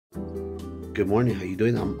Good morning, how you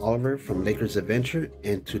doing? I'm Oliver from Lakers Adventure,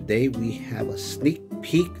 and today we have a sneak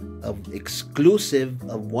peek of exclusive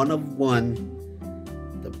of one,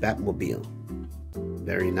 the Batmobile.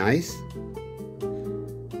 Very nice.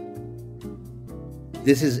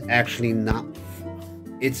 This is actually not,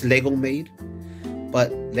 it's Lego made,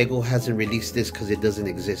 but Lego hasn't released this because it doesn't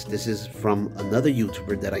exist. This is from another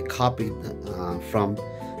YouTuber that I copied from.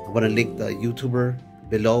 I'm gonna link the YouTuber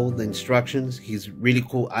below the instructions. He's really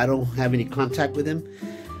cool. I don't have any contact with him,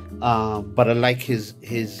 but I like his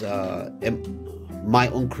my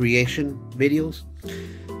own creation videos.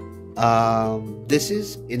 This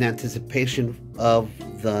is in anticipation of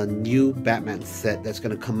the new Batman set that's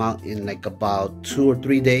gonna come out in like about 2 or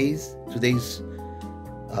 3 days. Today's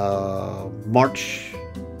March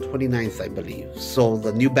 29th, I believe. So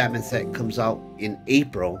the new Batman set comes out in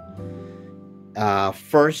April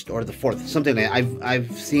 1st or the 4th, something like that.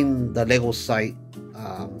 I've seen the Lego site,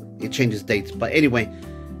 it changes dates, but anyway,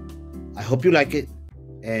 I hope you like it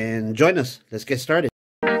and join us. Let's get started.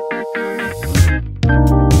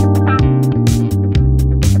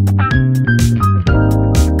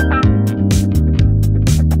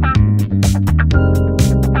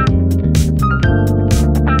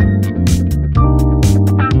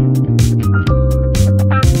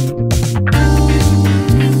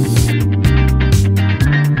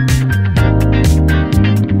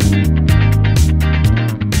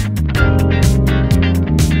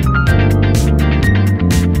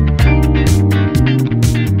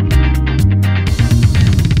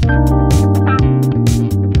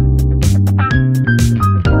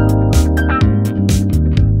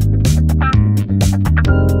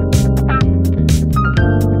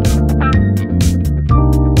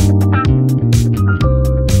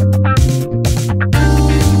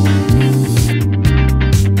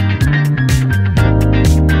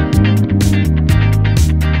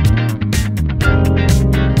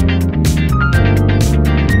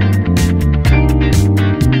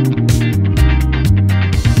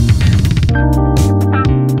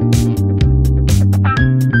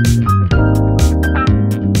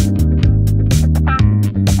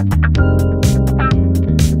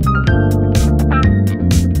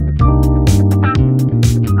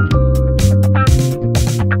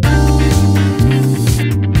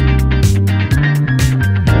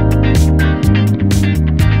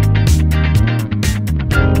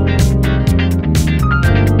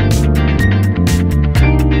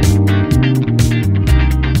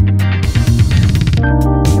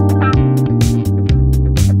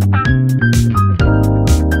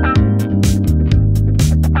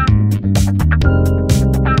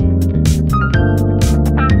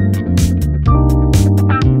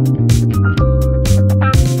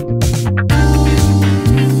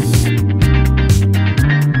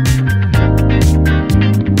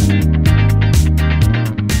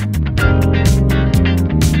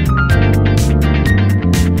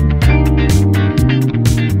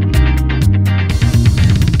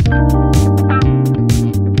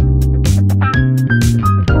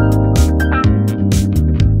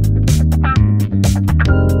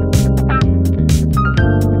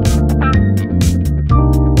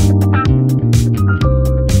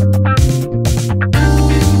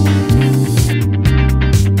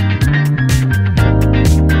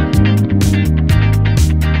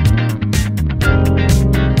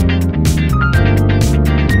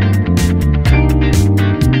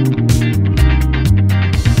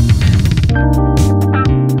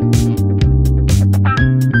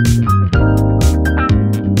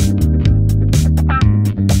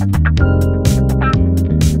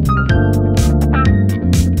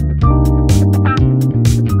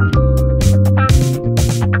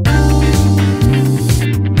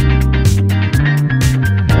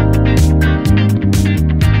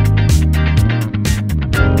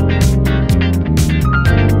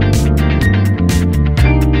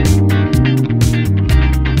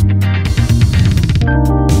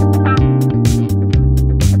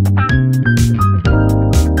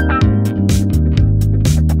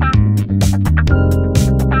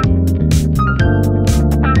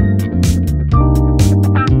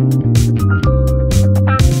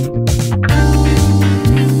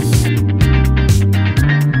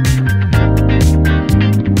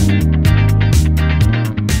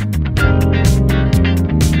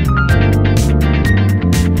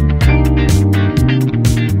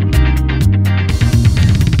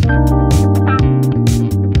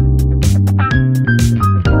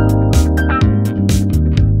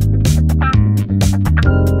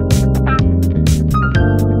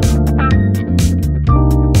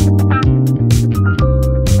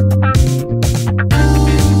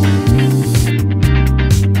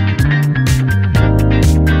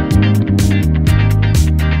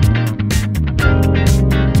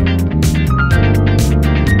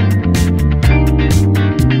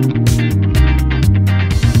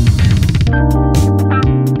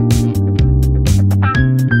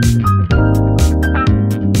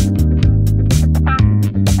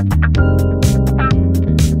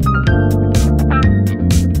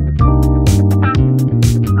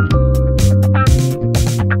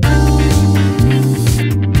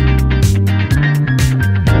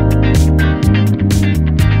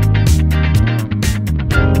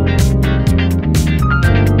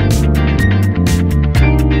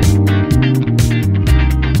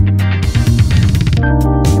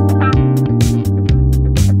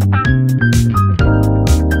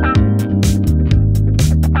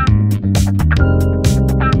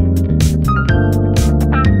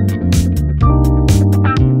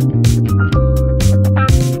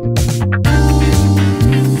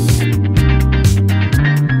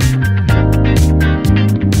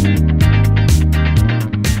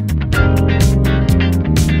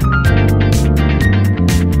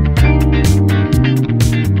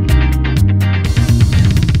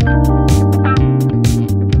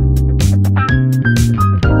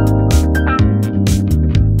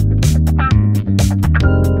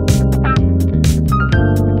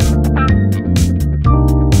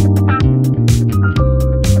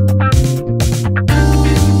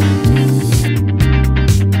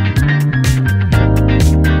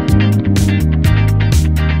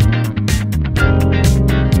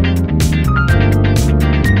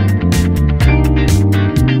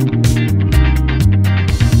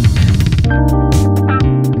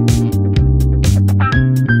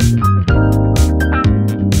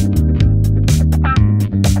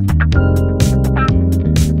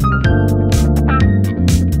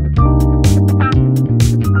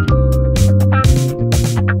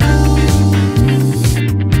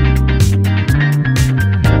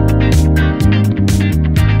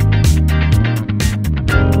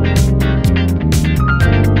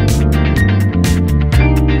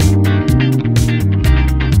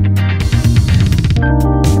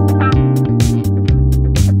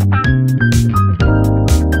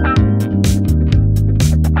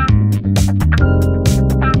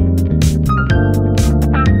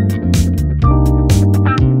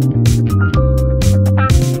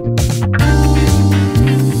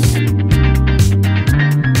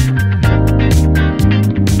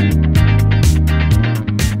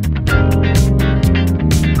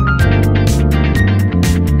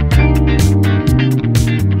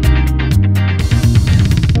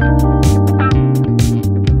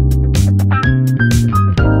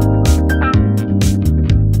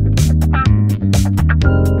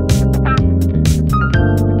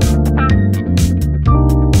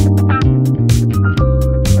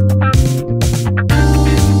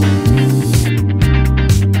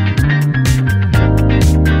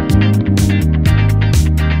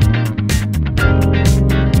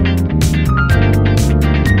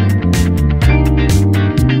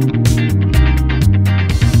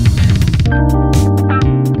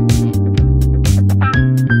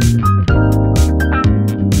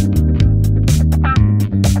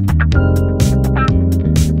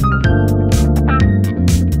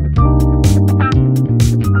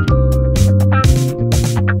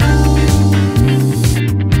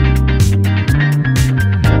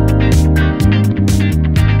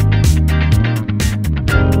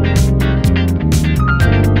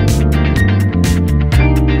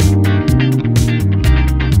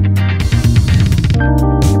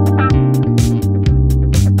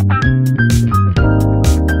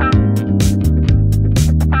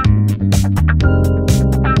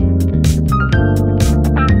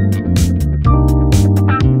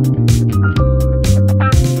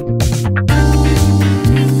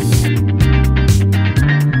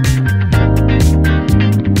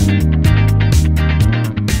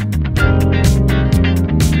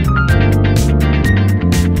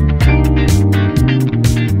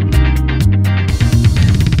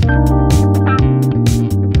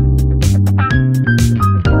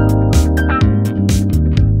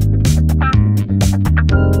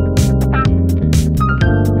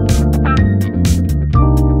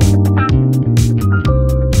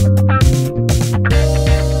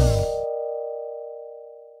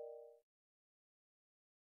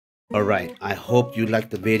 right, I hope you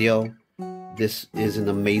liked the video. This is an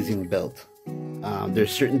amazing build.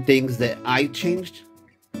 There's certain things that I changed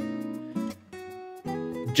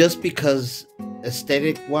just because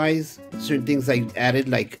aesthetic wise, certain things I added,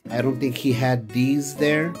 like I don't think he had these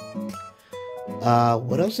there.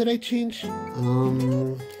 What else did I change?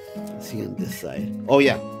 Let's see on this side. Oh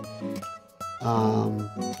yeah,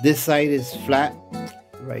 this side is flat,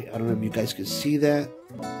 right? I don't know if you guys can see that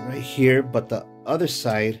right here, but the other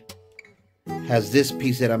side has this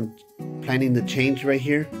piece that I'm planning to change right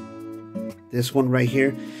here. This one right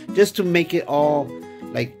here, just to make it all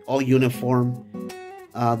like all uniform.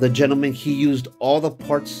 The gentleman, he used all the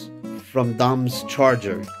parts from Dom's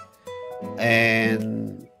Charger,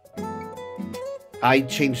 and I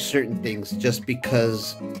changed certain things just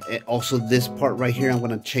because. Also this part right here, I'm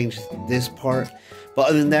going to change this part, but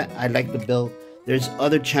other than that, I like the build. There's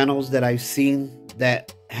other channels that I've seen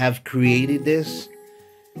that have created this,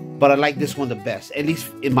 but I like this one the best, at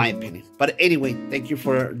least in my opinion. But anyway, thank you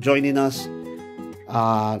for joining us.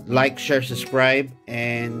 Like, share, subscribe,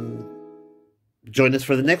 and join us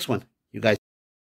for the next one. You guys